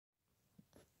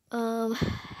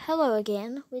Hello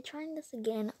again. We're trying this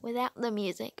again without the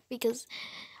music because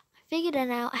I figured it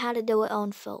out how to do it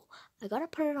on full. I gotta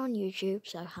put it on YouTube,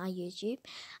 so hi YouTube,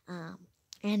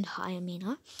 and hi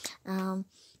Amina, um,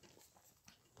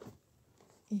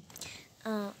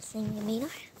 sing Amina,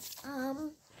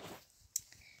 um,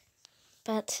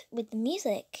 but with the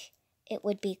music, it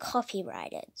would be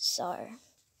copyrighted, so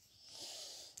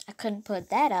I couldn't put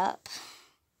that up.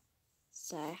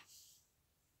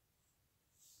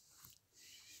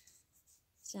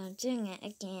 So I'm doing it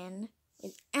again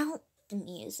without the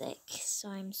music. So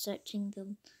I'm searching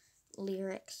the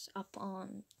lyrics up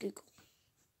on Google.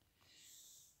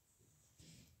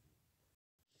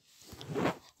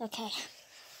 Okay.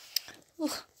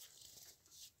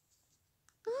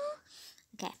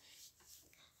 Okay.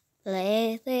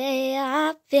 Lately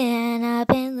I've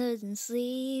been losing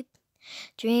sleep,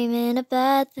 dreaming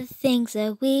about the things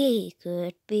that we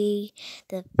could be.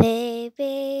 The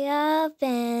baby I've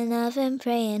been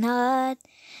praying hard.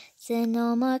 Said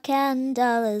no more counting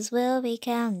dollars, we'll be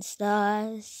counting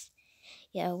stars.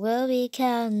 Yeah, we'll be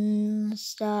counting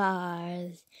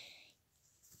stars.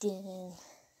 Dun,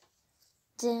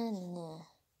 dun, dun.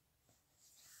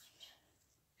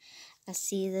 I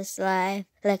see this life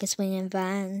like a swinging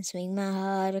vine, swing my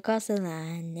heart across the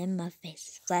line, and my face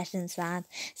is flashing signs.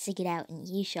 Stick it out and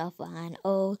you shall find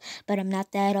old, but I'm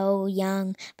not that old,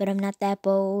 young, but I'm not that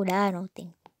bold. I don't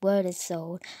think the word is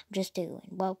sold. I'm just doing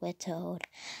what we're told.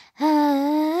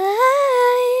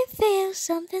 I feel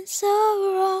something so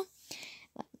wrong.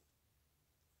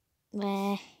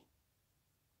 Where?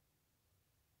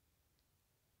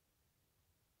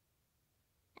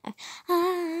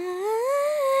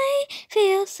 I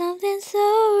feel something so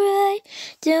right,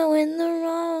 doing the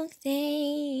wrong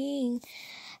thing.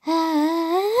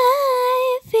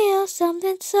 I feel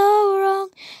something so wrong,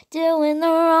 doing the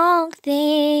wrong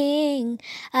thing.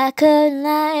 I couldn't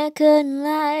lie, I couldn't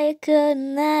lie, I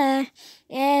couldn't lie.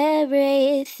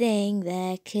 Everything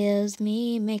that kills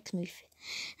me makes me feel.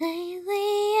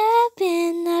 Lately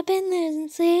I've been losing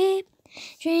sleep,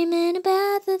 dreaming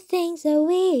about the things that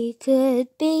we could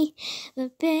be.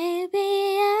 But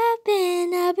baby,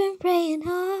 I've been praying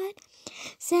hard.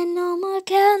 Said no more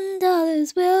counting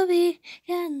dollars, we'll be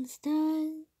counting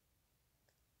stars.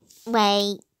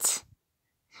 Wait,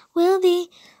 we'll be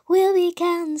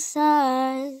counting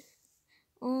stars.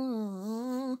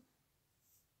 Ooh.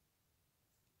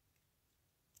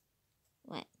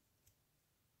 What?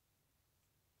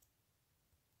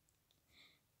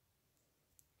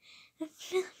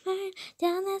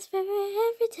 Down this river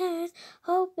every turn.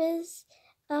 Hope is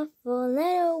a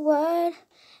four-letter word.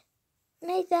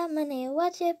 Make that money,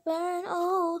 watch it burn.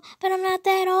 Oh, but I'm not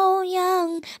that old,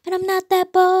 young, but I'm not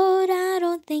that bold. I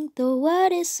don't think the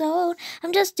word is sold.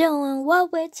 I'm just doing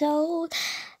what we're told.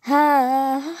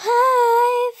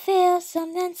 I feel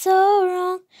something so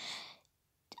wrong,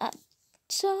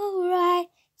 so right,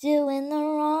 doing the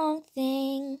wrong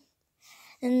thing.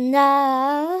 And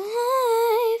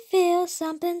I feel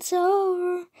something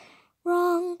so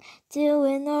wrong,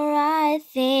 doing the right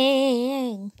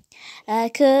thing. I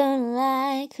couldn't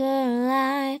lie, couldn't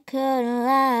lie, couldn't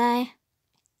lie.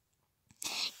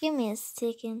 Give me a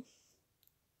second.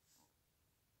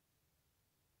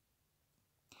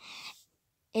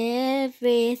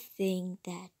 Everything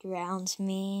that drowns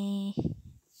me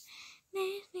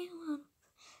makes me want.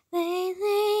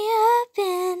 Lately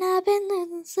I've been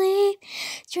losing sleep,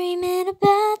 dreaming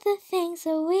about the things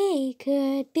that we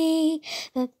could be.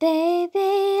 But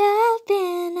baby, I've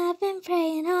been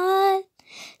praying hard.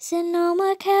 Said no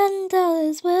more counting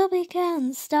dollars, we'll be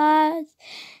counting stars.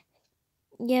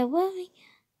 Yeah, we'll be.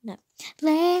 No.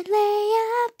 Lately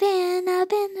I've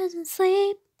been losing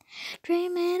sleep,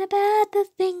 dreaming about the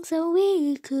things that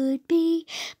we could be.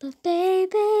 But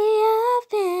baby, I've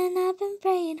been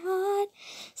praying hard.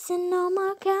 Said no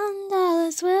more counting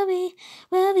dollars, we'll be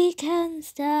counting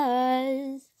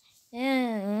stars.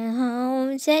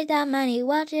 Yeah, take that money,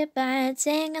 watch it burn,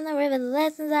 sink in the river, the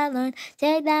lessons I learned.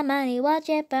 Take that money, watch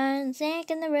it burn, sink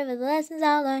in the river, the lessons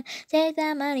I learned. Take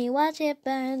that money, watch it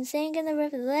burn, sink in the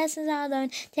river, the lessons I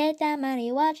learned. Take that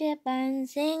money, watch it burn,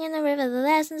 sink in the river, the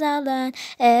lessons I learned.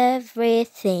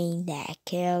 Everything that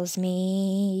kills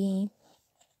me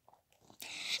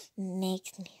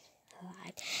makes me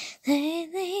alive.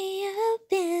 Lately I've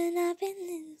been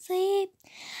in sleep,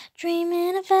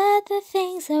 dreaming about the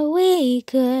things that we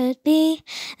could be.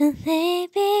 And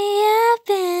lately I've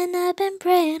been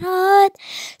praying hard.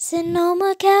 Said no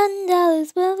more counting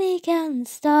dollars, we'll be counting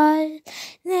stars.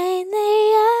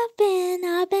 Lately I've been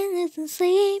losing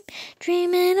sleep,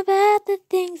 dreaming about the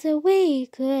things that we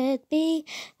could be.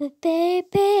 But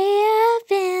baby, I've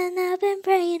been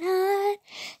praying hard.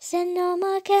 Said no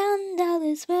more counting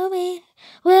dollars, will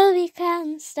be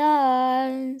counting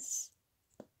stars.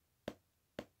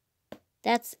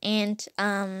 That's and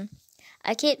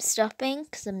I keep stopping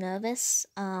because I'm nervous.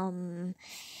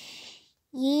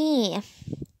 Yeah.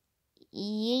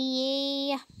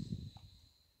 Yeah.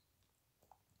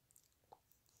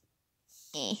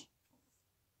 Eh.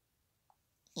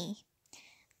 Eh.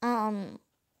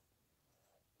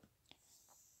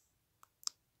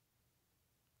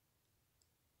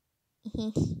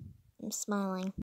 I'm smiling.